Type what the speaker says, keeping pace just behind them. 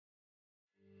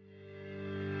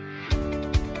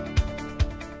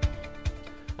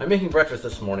I'm making breakfast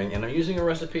this morning and I'm using a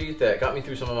recipe that got me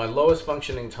through some of my lowest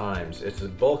functioning times. It's a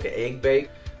bulk egg bake.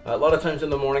 A lot of times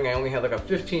in the morning I only had like a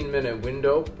 15-minute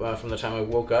window from the time I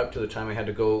woke up to the time I had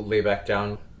to go lay back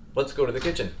down. Let's go to the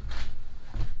kitchen.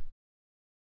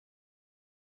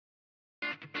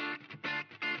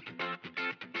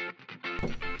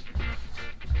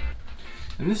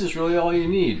 And this is really all you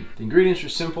need. The ingredients are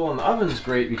simple and the oven's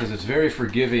great because it's very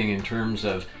forgiving in terms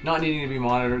of not needing to be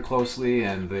monitored closely,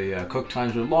 and the cook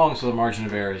times are long, so the margin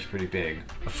of error is pretty big.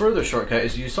 A further shortcut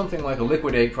is to use something like a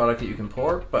liquid egg product that you can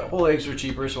pour, but whole eggs are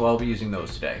cheaper, so I'll be using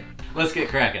those today. Let's get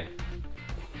cracking.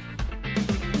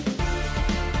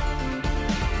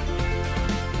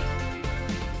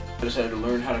 I decided to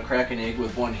learn how to crack an egg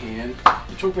with one hand.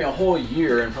 It took me a whole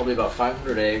year and probably about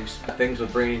 500 eggs. Things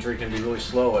with brain injury can be really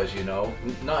slow, as you know.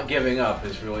 Not giving up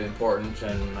is really important,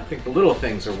 and I think the little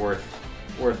things are worth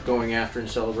going after and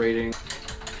celebrating.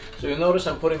 So you'll notice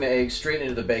I'm putting the eggs straight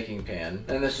into the baking pan,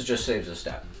 and this just saves a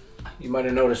step. You might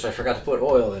have noticed I forgot to put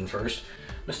oil in first.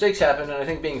 Mistakes happen, and I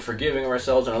think being forgiving of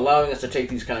ourselves and allowing us to take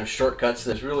these kind of shortcuts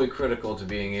is really critical to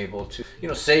being able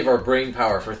to, save our brain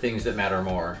power for things that matter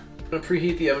more. I'm going to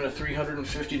preheat the oven to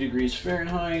 350 degrees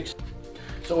Fahrenheit.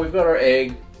 So we've got our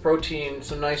egg, protein,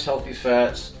 some nice healthy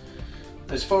fats.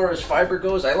 As far as fiber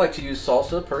goes, I like to use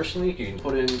salsa personally. You can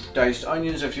put in diced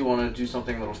onions if you want to do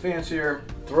something a little fancier.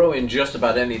 Throw in just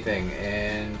about anything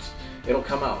and it'll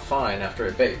come out fine after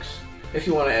it bakes. If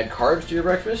you want to add carbs to your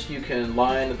breakfast, you can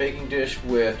line the baking dish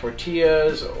with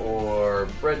tortillas or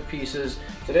bread pieces.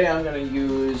 Today I'm going to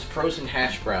use frozen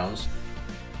hash browns.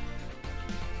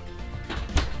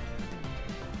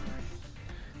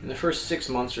 In the first 6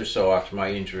 months or so after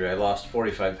my injury, I lost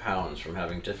 45 pounds from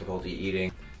having difficulty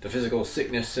eating, the physical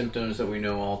sickness symptoms that we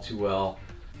know all too well.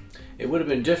 It would have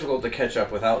been difficult to catch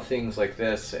up without things like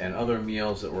this and other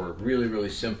meals that were really,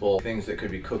 really simple, things that could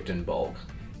be cooked in bulk.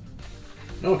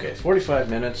 Okay, 45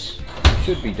 minutes,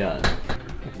 should be done.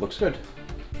 It looks good.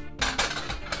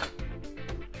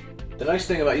 The nice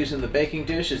thing about using the baking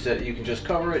dish is that you can just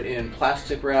cover it in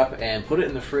plastic wrap and put it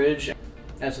in the fridge.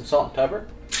 Add some salt and pepper.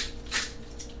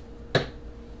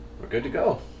 We're good to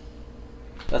go.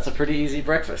 That's a pretty easy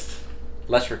breakfast.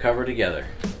 Let's recover together.